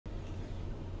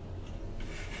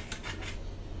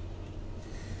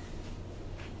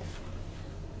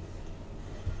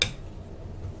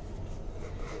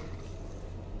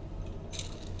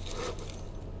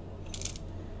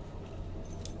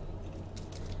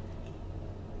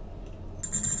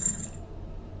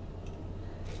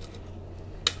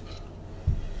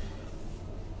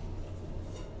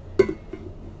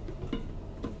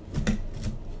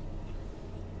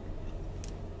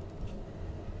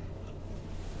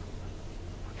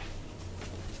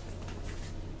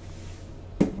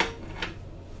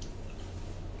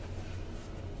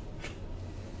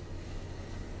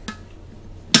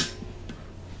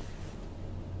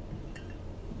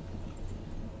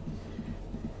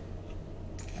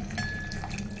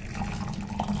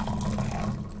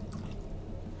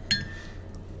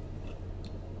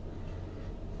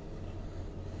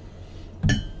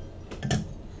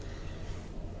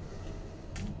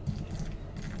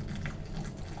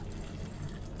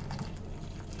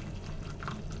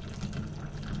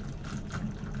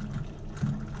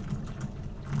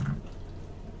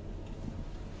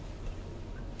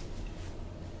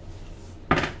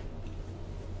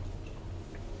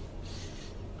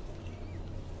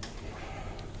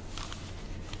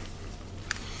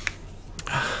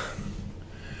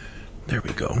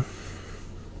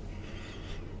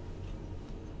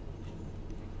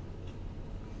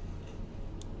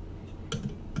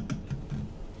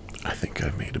think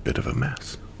I've made a bit of a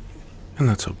mess, and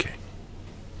that's okay.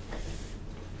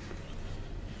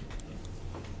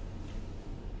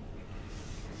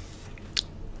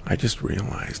 I just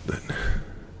realized that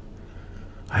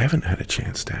I haven't had a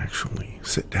chance to actually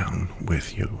sit down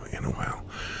with you in a while,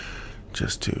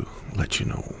 just to let you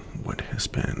know what has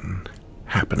been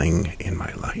happening in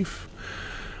my life.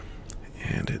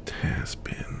 And it has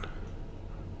been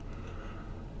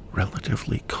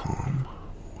relatively calm,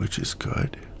 which is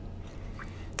good.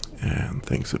 And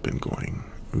things have been going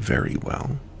very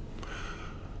well.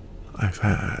 I've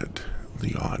had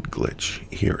the odd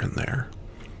glitch here and there,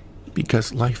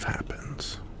 because life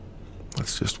happens.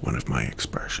 That's just one of my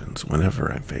expressions.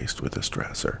 Whenever I'm faced with a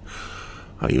stressor,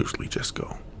 I usually just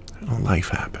go, life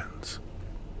happens.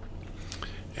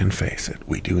 And face it,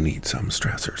 we do need some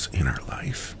stressors in our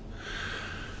life.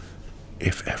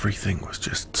 If everything was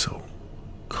just so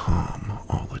calm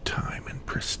all the time and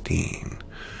pristine,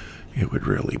 it would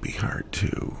really be hard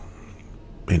to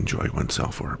enjoy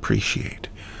oneself or appreciate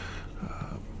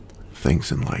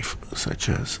things in life, such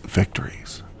as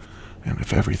victories. And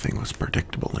if everything was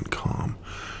predictable and calm,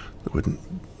 there wouldn't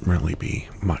really be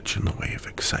much in the way of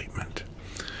excitement.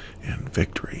 And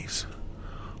victories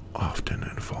often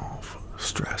involve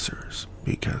stressors,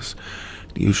 because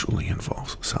it usually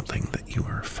involves something that you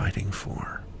are fighting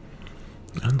for,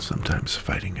 and sometimes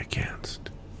fighting against.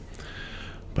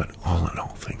 But all in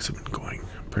all, things have been going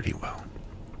pretty well.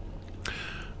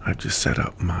 I've just set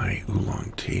up my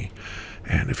oolong tea,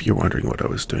 and if you're wondering what I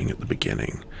was doing at the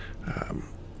beginning,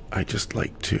 I just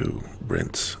like to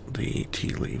rinse the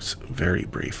tea leaves very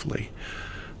briefly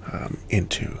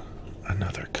into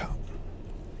another cup,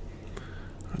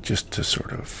 just to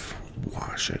sort of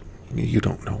wash it. You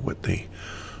don't know what the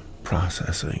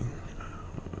processing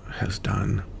has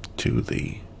done to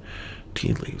the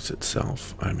tea leaves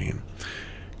itself. I mean,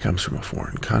 it comes from a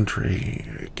foreign country,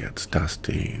 it gets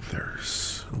dusty,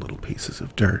 there's little pieces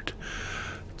of dirt.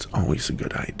 It's always a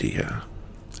good idea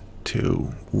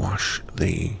to wash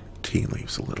the tea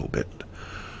leaves a little bit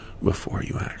before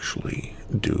you actually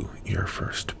do your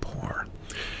first pour.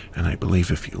 And I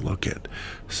believe if you look at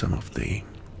some of the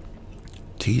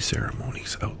tea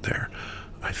ceremonies out there,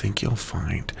 I think you'll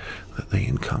find that they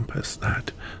encompass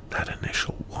that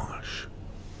initial wash.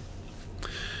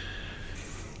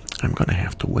 I'm going to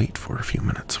have to wait for a few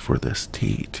minutes for this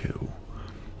tea to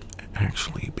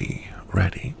actually be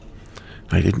ready.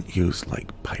 I didn't use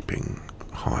like piping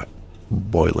hot,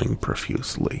 boiling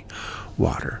profusely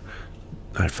water.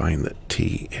 I find that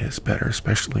tea is better,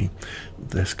 especially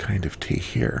this kind of tea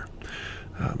here.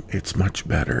 It's much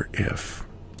better if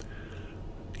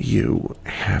you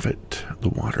have the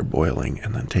water boiling,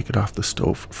 and then take it off the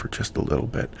stove for just a little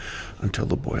bit until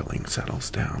the boiling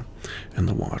settles down and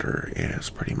the water is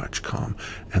pretty much calm,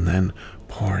 and then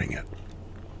pouring it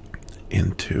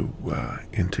into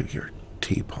your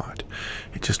teapot.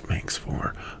 It just makes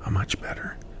for a much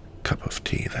better cup of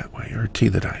tea that way, or tea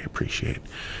that I appreciate.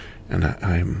 And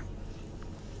I'm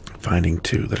finding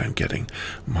too that I'm getting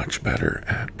much better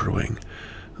at brewing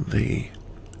the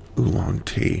oolong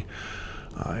tea.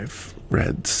 I've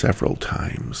read several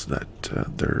times that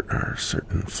there are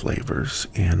certain flavors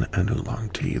in an oolong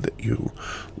tea that you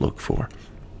look for.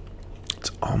 It's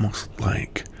almost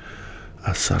like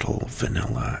a subtle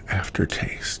vanilla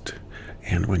aftertaste,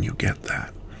 and when you get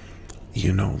that,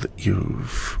 you know that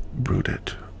you've brewed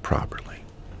it properly.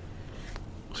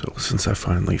 So since I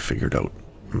finally figured out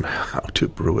how to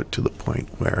brew it to the point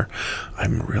where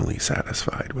I'm really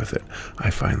satisfied with it, I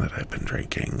find that I've been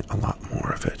drinking a lot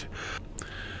more of it.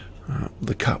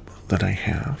 The cup that I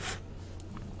have,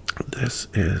 this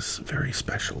is very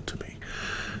special to me,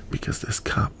 because this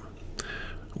cup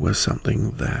was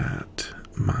something that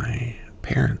my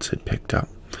parents had picked up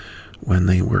when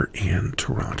they were in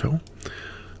Toronto.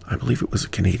 I believe it was a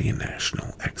Canadian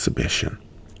National exhibition,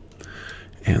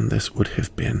 and this would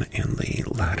have been in the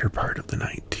latter part of the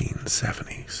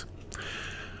 1970s.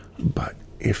 But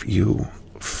if you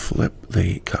flip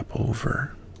the cup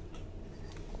over,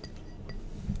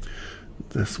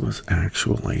 this was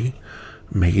actually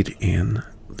made in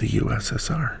the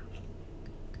USSR.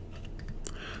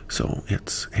 So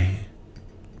it's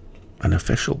an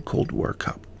official Cold War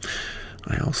cup.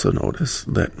 I also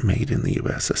noticed that made in the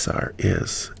USSR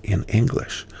is in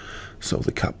English. So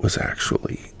the cup was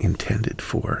actually intended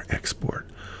for export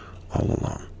all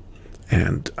along.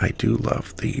 And I do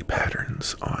love the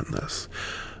patterns on this.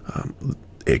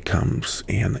 It comes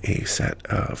in a set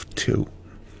of two.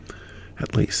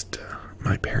 At least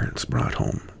my parents brought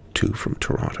home two from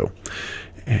Toronto,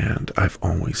 and I've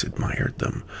always admired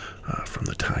them from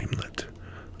the time that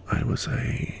I was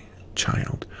a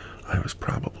child. I was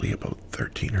probably about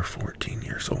 13 or 14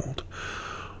 years old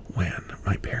when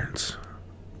my parents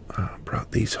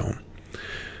brought these home.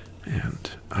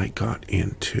 And I got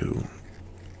into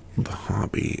the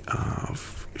hobby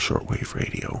of shortwave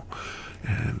radio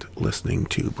and listening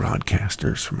to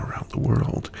broadcasters from around the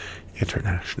world,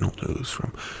 international news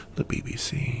from the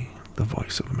BBC, the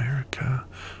Voice of America,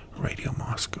 Radio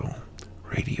Moscow,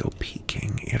 Radio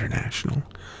Peking International,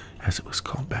 as it was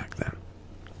called back then.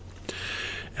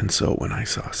 And so when I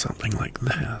saw something like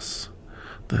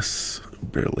this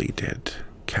really did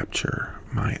capture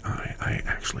my eye. I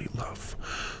actually love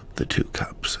the two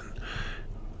cups,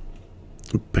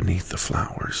 and beneath the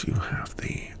flowers you have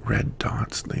the red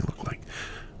dots. They look like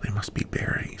they must be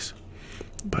berries,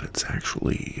 but it's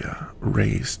actually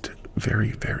raised,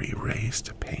 very, very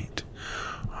raised paint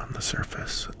on the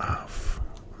surface of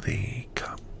the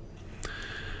cup.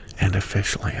 And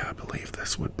officially, I believe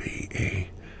this would be a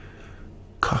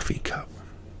coffee cup,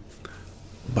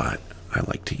 but I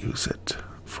like to use it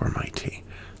for my tea,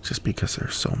 just because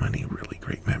there's so many really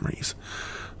great memories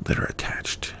that are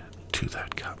attached to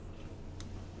that cup.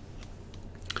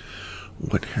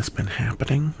 What has been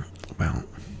happening? Well,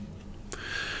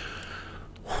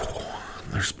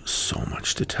 there's so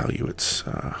much to tell you. It's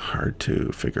hard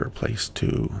to figure a place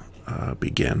to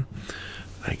begin.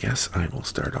 I guess I will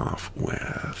start off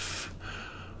with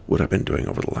what I've been doing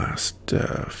over the last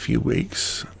few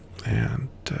weeks, and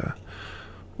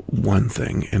one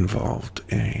thing involved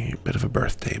a bit of a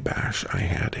birthday bash. I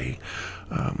had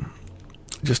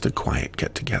just a quiet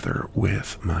get-together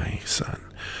with my son.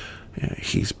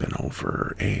 He's been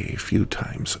over a few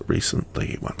times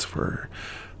recently, once for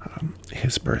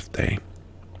his birthday,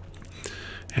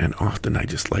 and often I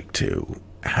just like to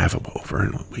have him over,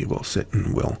 and we will sit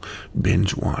and we'll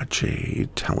binge watch a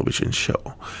television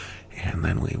show, and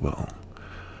then we will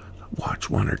watch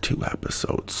 1 or 2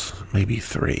 episodes, maybe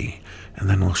 3, and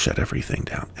then we'll shut everything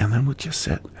down, and then we'll just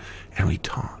sit and we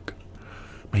talk,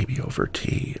 maybe over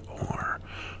tea or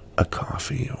a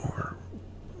coffee, or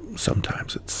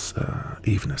sometimes it's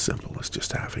even as simple as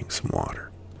just having some water.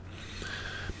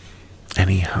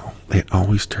 Anyhow, it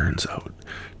always turns out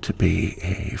to be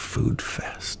a food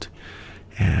fest,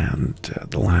 and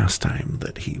the last time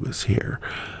that he was here,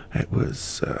 it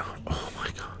was, oh my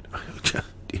God,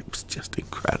 it was just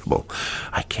incredible.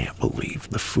 I can't believe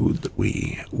the food that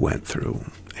we went through,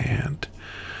 and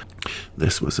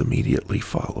this was immediately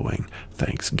following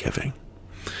Thanksgiving.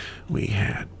 We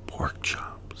had pork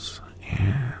chops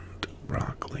and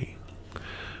broccoli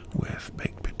with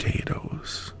baked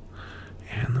potatoes,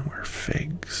 and there were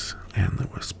figs, and there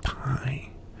was pie,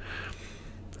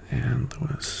 and there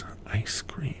was ice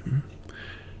cream,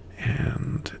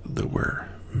 and there were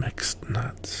mixed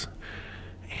nuts,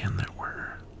 and there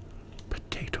were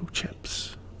potato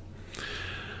chips.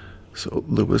 So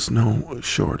there was no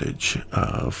shortage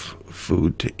of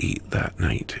food to eat that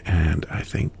night, and I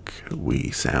think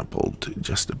we sampled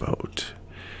just about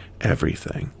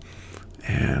everything.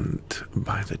 And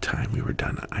by the time we were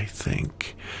done, I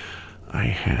think I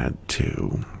had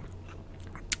to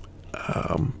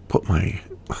put my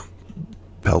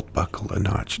belt buckle a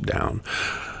notch down.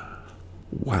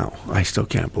 Wow, I still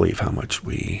can't believe how much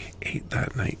we ate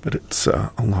that night, but it's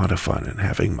a lot of fun, and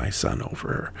having my son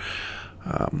over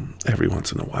every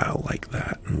once in a while like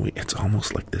that, and it's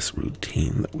almost like this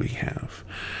routine that we have.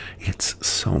 It's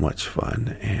so much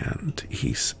fun, and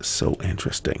he's so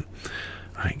interesting.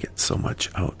 I get so much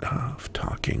out of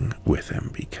talking with him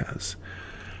because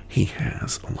he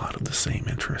has a lot of the same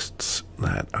interests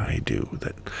that I do,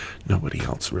 that nobody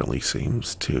else really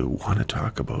seems to want to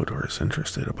talk about or is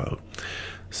interested about.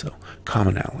 So,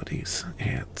 commonalities,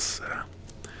 it's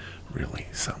really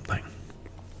something.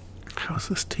 How's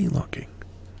this tea looking?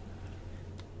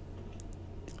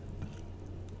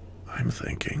 I'm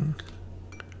thinking,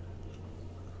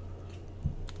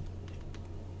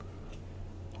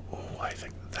 oh, I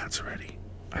think that's ready.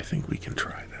 I think we can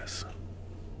try this.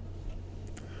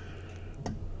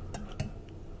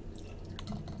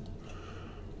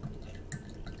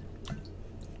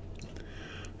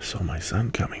 So my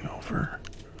son coming over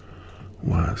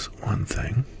was one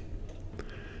thing,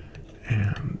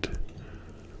 and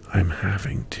I'm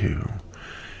having to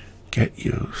get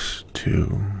used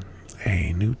to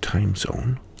a new time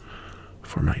zone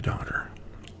for my daughter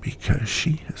because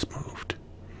she has moved.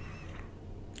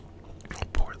 I'll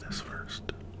pour this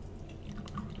first.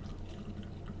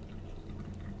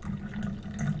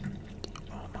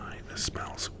 Oh my, this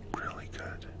smells really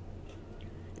good.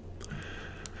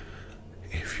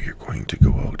 If you're going to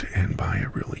go out and buy a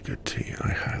really good tea,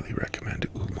 I highly recommend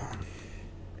Oolong.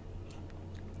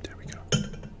 There we go.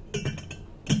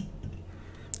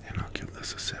 And I'll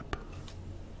this a sip.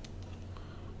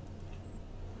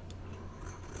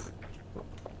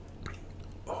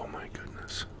 Oh my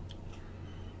goodness.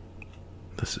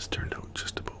 This has turned out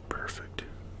just about perfect.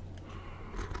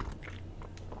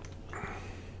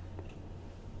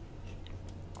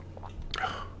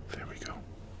 Oh, there we go.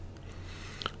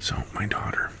 So, my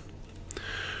daughter,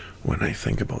 when I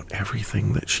think about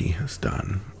everything that she has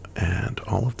done and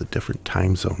all of the different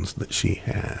time zones that she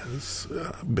has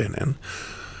been in,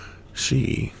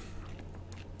 she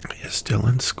is still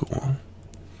in school.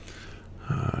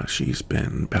 She's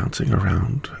been bouncing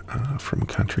around from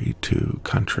country to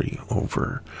country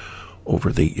over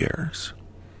the years.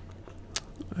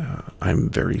 I'm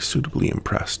very suitably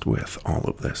impressed with all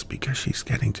of this because she's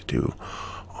getting to do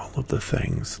all of the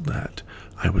things that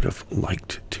I would have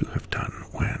liked to have done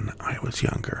when I was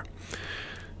younger.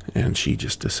 And she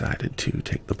just decided to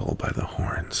take the bull by the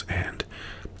horns and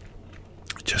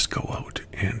just go out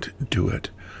and do it.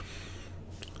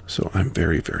 So I'm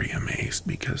very, very amazed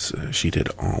because she did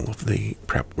all of the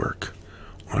prep work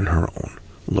on her own,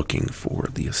 looking for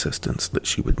the assistance that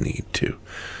she would need to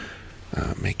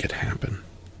make it happen.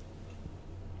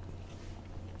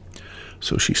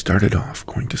 So she started off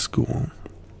going to school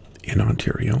in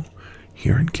Ontario,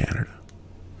 here in Canada.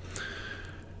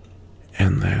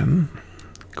 And then,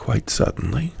 quite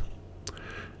suddenly,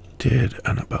 did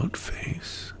an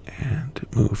about-face and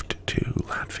moved to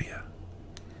Latvia,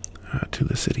 to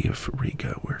the city of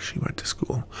Riga, where she went to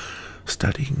school,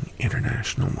 studying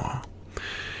international law.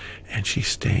 And she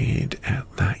stayed at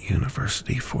that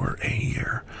university for a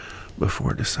year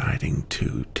before deciding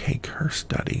to take her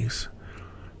studies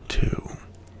to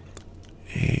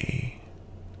a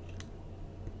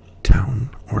town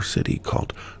or city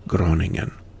called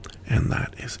Groningen, and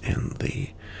that is in the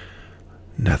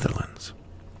Netherlands.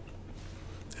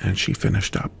 And she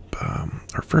finished up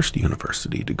her first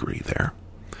university degree there.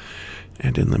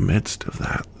 And in the midst of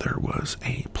that, there was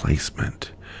a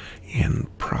placement in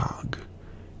Prague,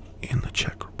 in the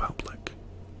Czech Republic.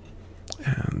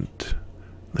 And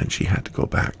then she had to go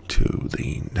back to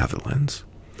the Netherlands.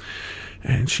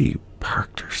 And she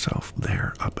parked herself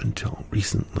there up until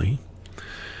recently.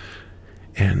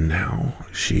 And now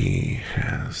she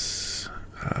has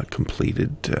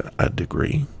completed a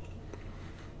degree.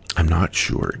 I'm not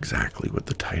sure exactly what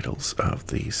the titles of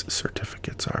these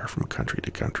certificates are from country to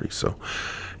country, so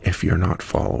if you're not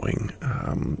following,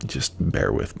 just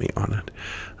bear with me on it.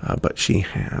 But she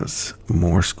has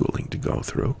more schooling to go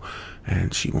through,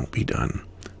 and she won't be done,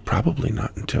 probably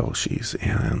not until she's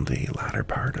in the latter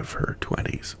part of her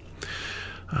 20s.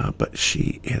 But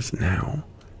she is now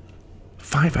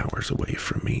 5 hours away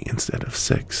from me instead of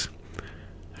 6.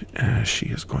 She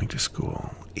is going to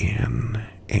school in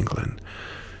England,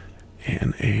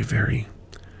 in a very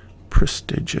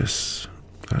prestigious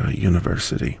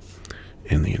university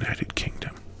in the United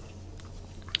Kingdom.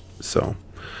 So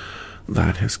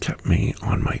that has kept me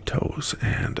on my toes,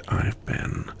 and I've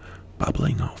been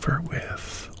bubbling over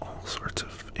with all sorts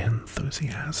of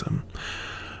enthusiasm,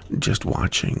 just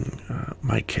watching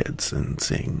my kids and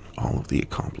seeing all of the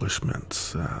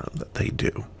accomplishments that they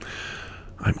do.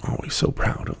 I'm always so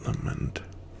proud of them, and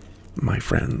my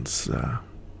friends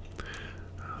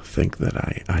think that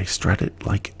I strut it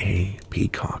like a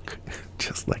peacock,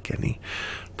 just like any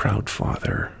proud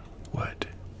father would.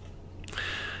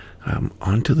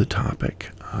 On to the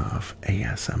topic of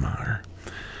ASMR.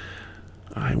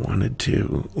 I wanted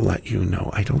to let you know,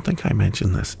 I don't think I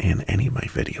mentioned this in any of my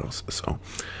videos, so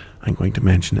I'm going to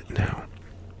mention it now.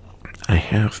 I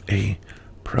have a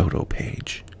proto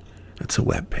page. It's a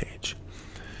web page,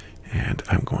 and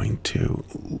I'm going to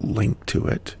link to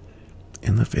it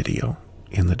in the video,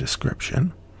 in the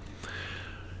description.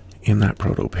 In that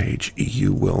proto page,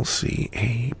 you will see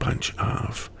a bunch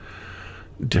of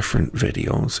different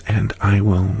videos, and I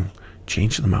will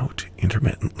change them out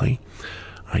intermittently.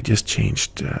 I just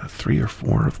changed 3 or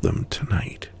 4 of them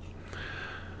tonight,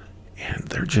 and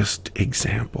they're just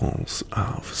examples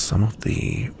of some of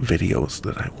the videos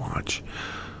that I watch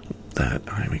that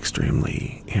I'm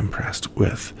extremely impressed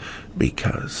with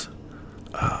because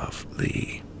of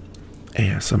the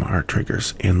ASMR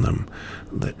triggers in them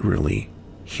that really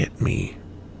hit me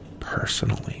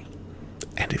personally.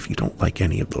 And if you don't like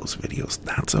any of those videos,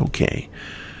 that's okay,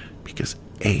 because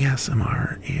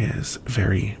ASMR is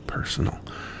very personal.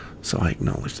 So I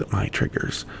acknowledge that my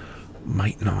triggers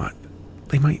might not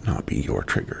be your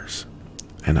triggers,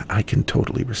 and I can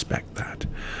totally respect that.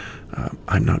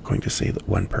 I'm not going to say that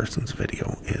one person's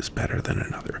video is better than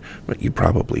another, but you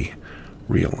probably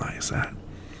realize that.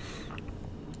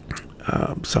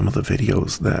 Some of the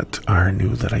videos that are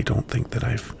new that I don't think that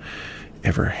I've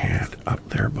ever had up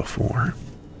there before.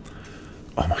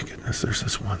 Oh my goodness, there's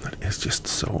this one that is just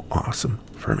so awesome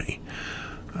for me.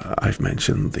 I've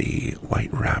mentioned the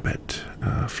White Rabbit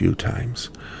a few times.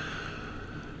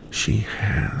 She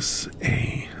has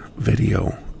a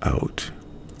video out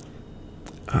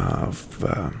of,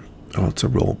 it's a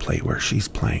role play where she's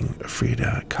playing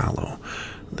Frida Kahlo,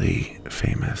 the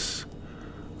famous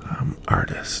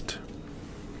artist,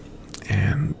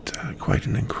 and quite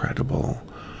an incredible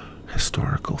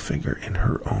historical figure in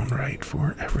her own right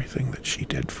for everything that she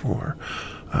did for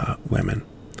women.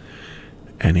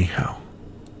 Anyhow,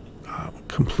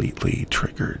 completely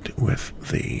triggered with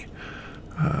the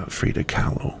Frida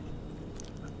Kahlo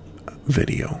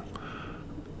video.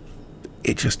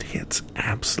 It just hits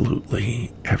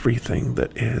absolutely everything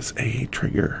that is a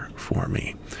trigger for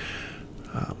me.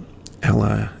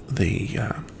 Ella,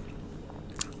 the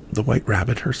White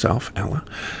Rabbit herself, Ella,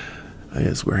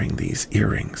 is wearing these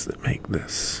earrings that make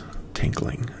this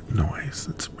tinkling noise.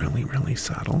 It's really, really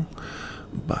subtle,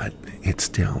 but it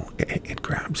still, it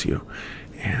grabs you.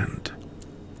 And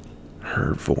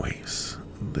her voice,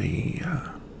 the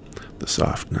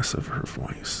softness of her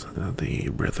voice, the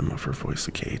rhythm of her voice,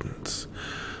 the cadence,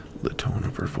 the tone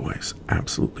of her voice,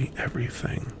 absolutely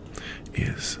everything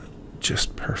is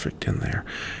just perfect in there.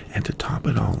 And to top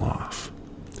it all off,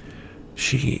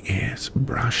 she is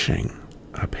brushing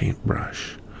a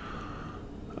paintbrush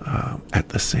at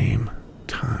the same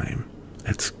time.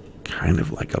 It's kind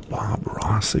of like a Bob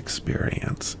Ross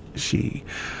experience. She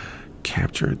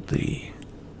captured the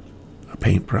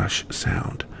paintbrush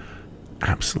sound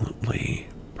absolutely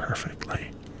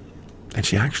perfectly. And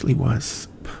she actually was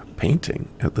painting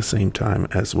at the same time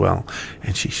as well.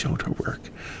 And she showed her work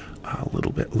a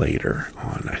little bit later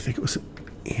on. I think it was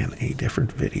in a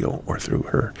different video or through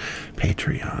her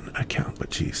Patreon account,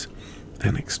 but she's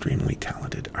an extremely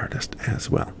talented artist as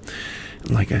well.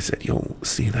 And like I said, you'll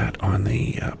see that on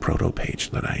the proto page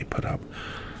that I put up.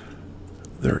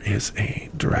 There is a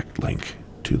direct link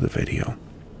to the video.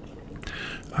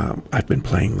 I've been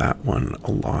playing that one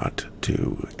a lot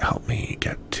to help me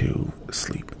get to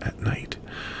sleep at night,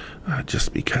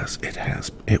 just because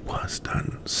it was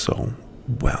done so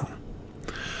well.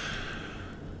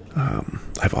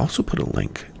 I've also put a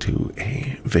link to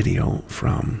a video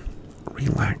from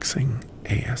Relaxing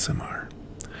ASMR,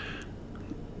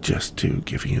 just to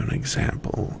give you an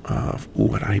example of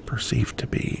what I perceive to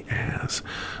be as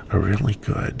a really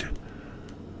good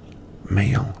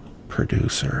male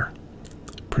producer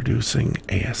producing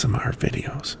ASMR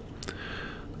videos.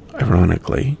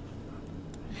 Ironically,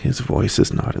 his voice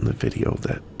is not in the video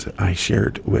that I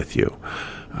shared with you,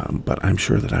 but I'm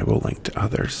sure that I will link to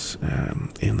others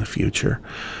in the future.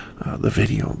 The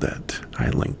video that I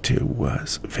linked to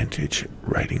was Vintage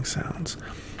Writing Sounds,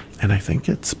 and I think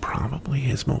it's probably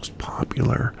his most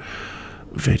popular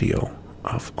video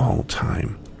of all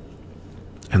time.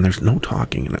 And there's no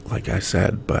talking in it, like I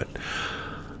said, but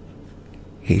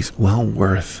he's well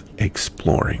worth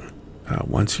exploring.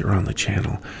 Once you're on the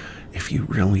channel, if you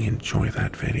really enjoy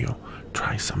that video,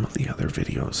 try some of the other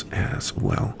videos as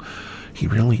well. He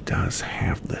really does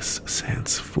have this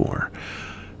sense for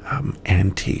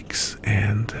antiques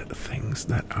and things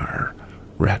that are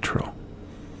retro.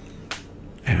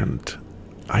 And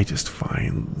I just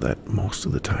find that most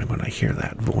of the time when I hear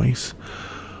that voice,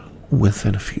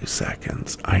 within a few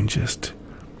seconds, I'm just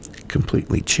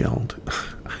completely chilled.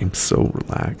 I'm so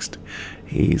relaxed.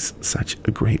 He's such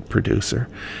a great producer.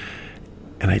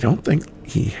 And I don't think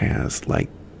he has like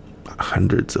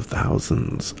hundreds of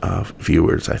thousands of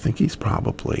viewers. I think he's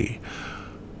probably,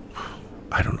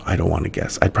 I don't want to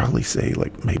guess. I'd probably say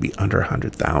like maybe under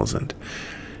 100,000.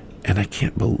 And I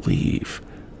can't believe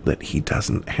that he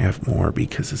doesn't have more,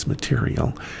 because his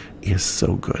material is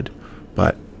so good.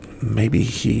 But maybe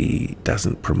he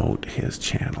doesn't promote his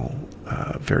channel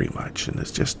very much, and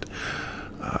is just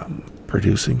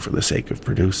producing for the sake of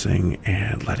producing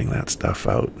and letting that stuff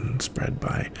out and spread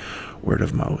by word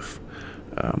of mouth.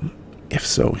 If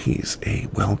so, he's a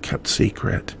well-kept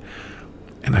secret,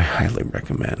 and I highly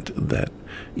recommend that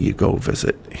you go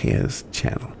visit his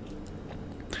channel.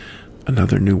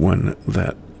 Another new one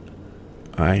that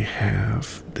I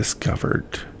have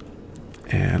discovered,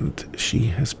 and she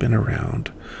has been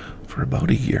around for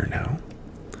about a year now,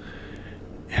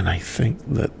 and I think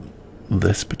that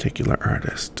this particular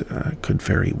artist could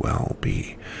very well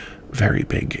be very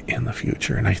big in the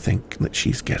future, and I think that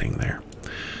she's getting there.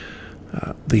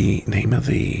 The name of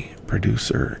the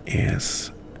producer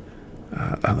is,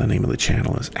 the name of the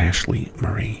channel is Ashley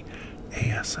Marie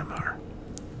ASMR,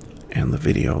 and the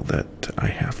video that I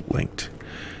have linked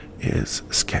is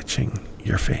Sketching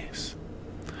Your Face.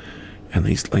 And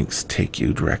these links take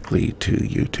you directly to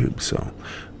YouTube, so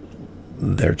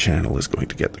their channel is going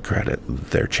to get the credit.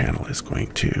 Their channel is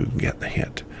going to get the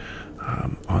hit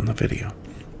on the video.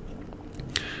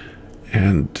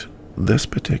 And this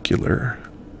particular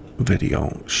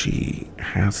video, she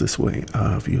has this way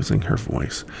of using her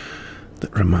voice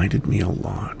that reminded me a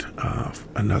lot of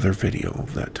another video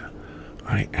that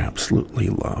I absolutely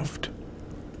loved.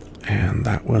 And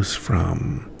that was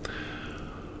from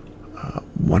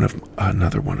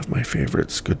another one of my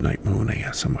favorites, Goodnight Moon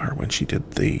ASMR, when she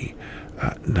did the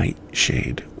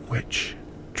Nightshade Witch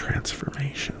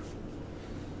transformation.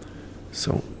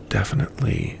 So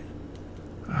definitely,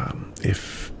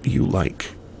 if you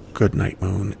like Goodnight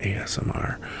Moon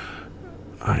ASMR,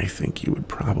 I think you would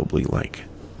probably like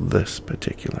this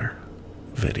particular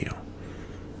video.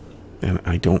 And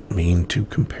I don't mean to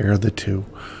compare the two.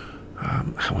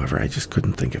 However, I just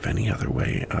couldn't think of any other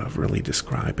way of really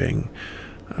describing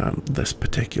this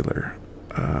particular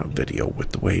video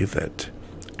with the way that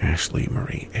Ashley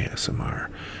Marie ASMR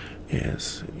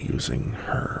is using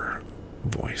her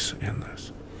voice in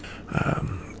this.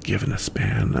 Given a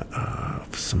span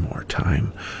of some more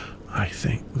time, I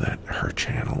think that her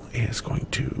channel is going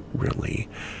to really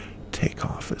take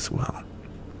off as well.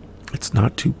 It's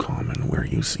not too common where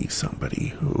you see somebody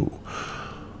who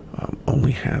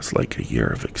only has like a year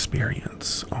of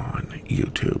experience on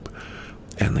YouTube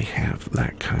and they have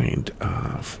that kind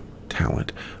of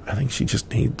talent. I think she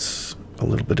just needs a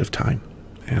little bit of time,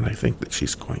 and I think that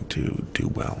she's going to do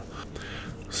well.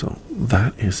 So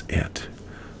that is it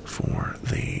for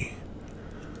the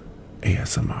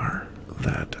ASMR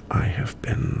that I have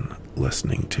been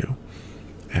listening to,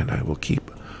 and I will keep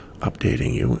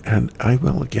updating you, and I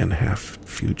will again have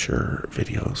future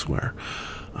videos where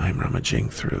I'm rummaging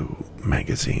through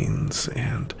magazines,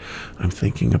 and I'm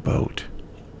thinking about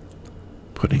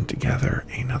putting together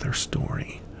another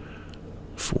story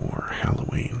for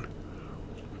Halloween.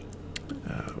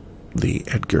 The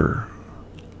Edgar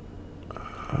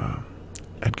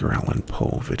Allan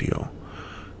Poe video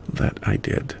that I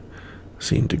did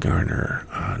seemed to garner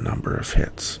a number of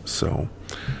hits, so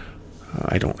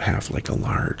I don't have like a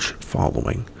large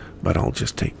following, but I'll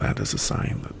just take that as a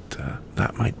sign that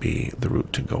that might be the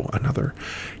route to go. Another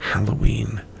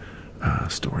Halloween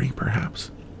story,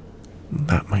 perhaps.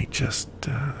 That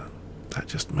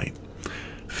just might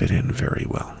fit in very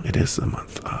well. It is the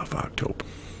month of October.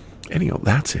 Anyhow,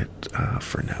 that's it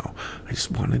for now. I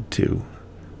just wanted to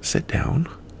sit down.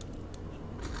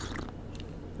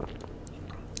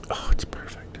 Oh, it's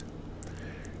perfect.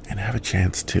 And have a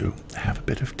chance to have a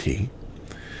bit of tea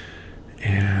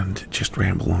and just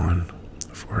ramble on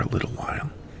for a little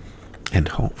while. And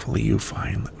hopefully you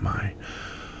find that my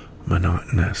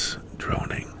monotonous,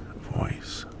 droning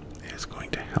voice is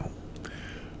going to help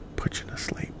put you to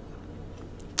sleep.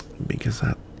 Because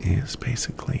that is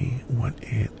basically what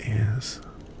it is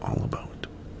all about.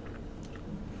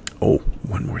 Oh,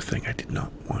 one more thing I did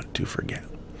not want to forget.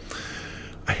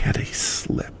 I had a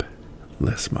slip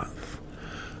this month.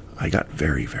 I got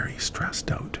very, very stressed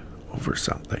out over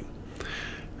something.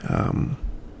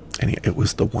 And it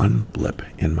was the one blip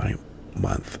in my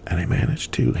month, and I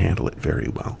managed to handle it very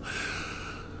well.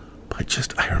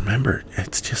 But I remember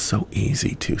it's just so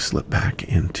easy to slip back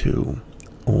into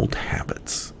old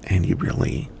habits, and you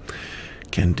really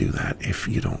can do that if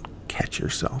you don't catch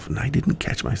yourself. And I didn't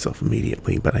catch myself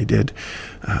immediately, but I did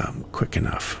quick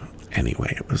enough.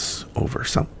 Anyway, it was over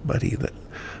something that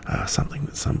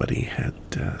somebody had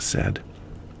said.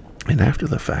 And after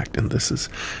the fact, and this is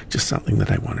just something that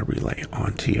I want to relay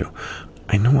on to you,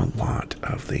 I know a lot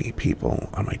of the people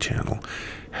on my channel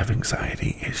have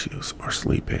anxiety issues or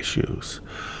sleep issues,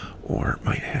 or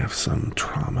might have some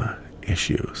trauma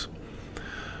issues.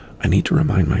 I need to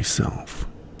remind myself,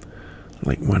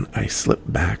 like when I slip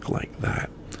back like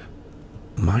that,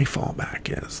 my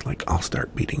fallback is like I'll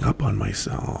start beating up on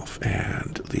myself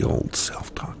and the old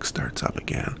self-talk starts up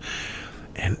again.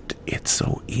 And it's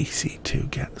so easy to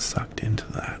get sucked into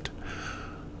that.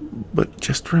 But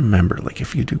just remember, like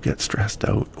if you do get stressed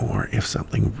out, or if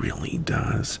something really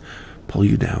does pull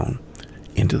you down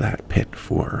into that pit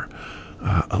for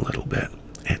a little bit,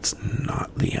 it's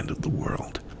not the end of the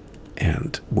world.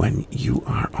 And when you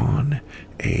are on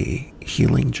a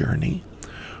healing journey,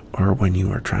 or when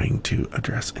you are trying to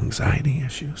address anxiety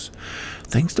issues,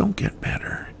 things don't get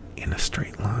better in a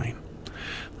straight line.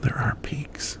 There are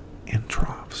peaks and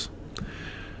troughs.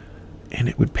 And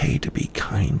it would pay to be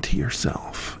kind to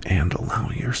yourself and allow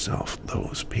yourself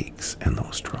those peaks and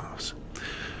those troughs.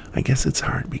 I guess it's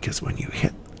hard because when you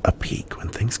hit a peak, when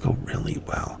things go really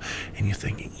well, and you're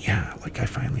thinking, yeah, like I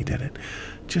finally did it,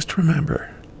 just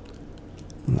remember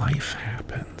life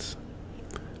happens,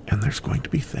 and there's going to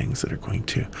be things that are going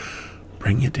to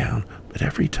bring you down, but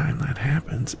every time that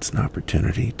happens, it's an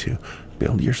opportunity to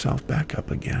build yourself back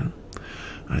up again.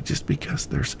 Just because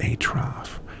there's a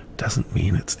trough doesn't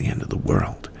mean it's the end of the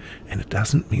world, and it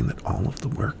doesn't mean that all of the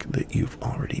work that you've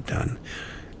already done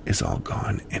is all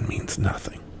gone and means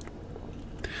nothing.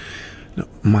 Now,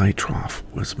 my trough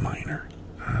was minor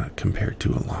compared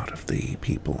to a lot of the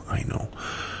people I know,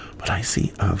 but I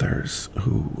see others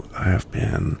who have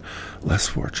been less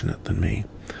fortunate than me,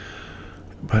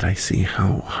 but I see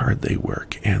how hard they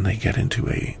work and they get into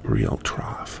a real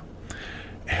trough,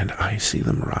 and I see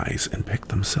them rise and pick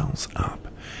themselves up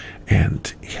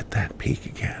and hit that peak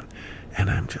again, and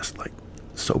I'm just like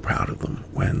so proud of them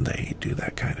when they do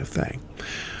that kind of thing.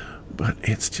 But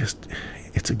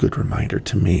it's a good reminder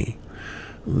to me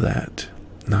that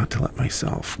not to let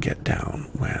myself get down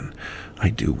when I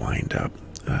do wind up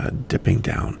dipping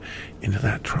down into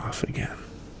that trough again.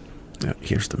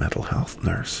 Here's the mental health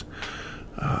nurse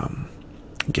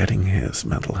getting his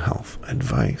mental health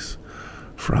advice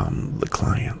from the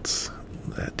clients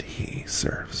that he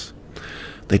serves.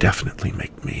 They definitely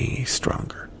make me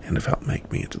stronger and have helped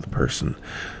make me into the person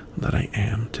that I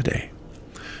am today.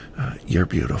 You're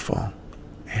beautiful,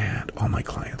 and all my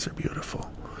clients are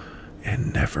beautiful,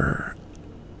 and never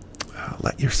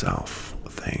let yourself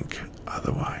think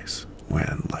otherwise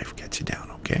when life gets you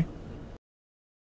down, okay?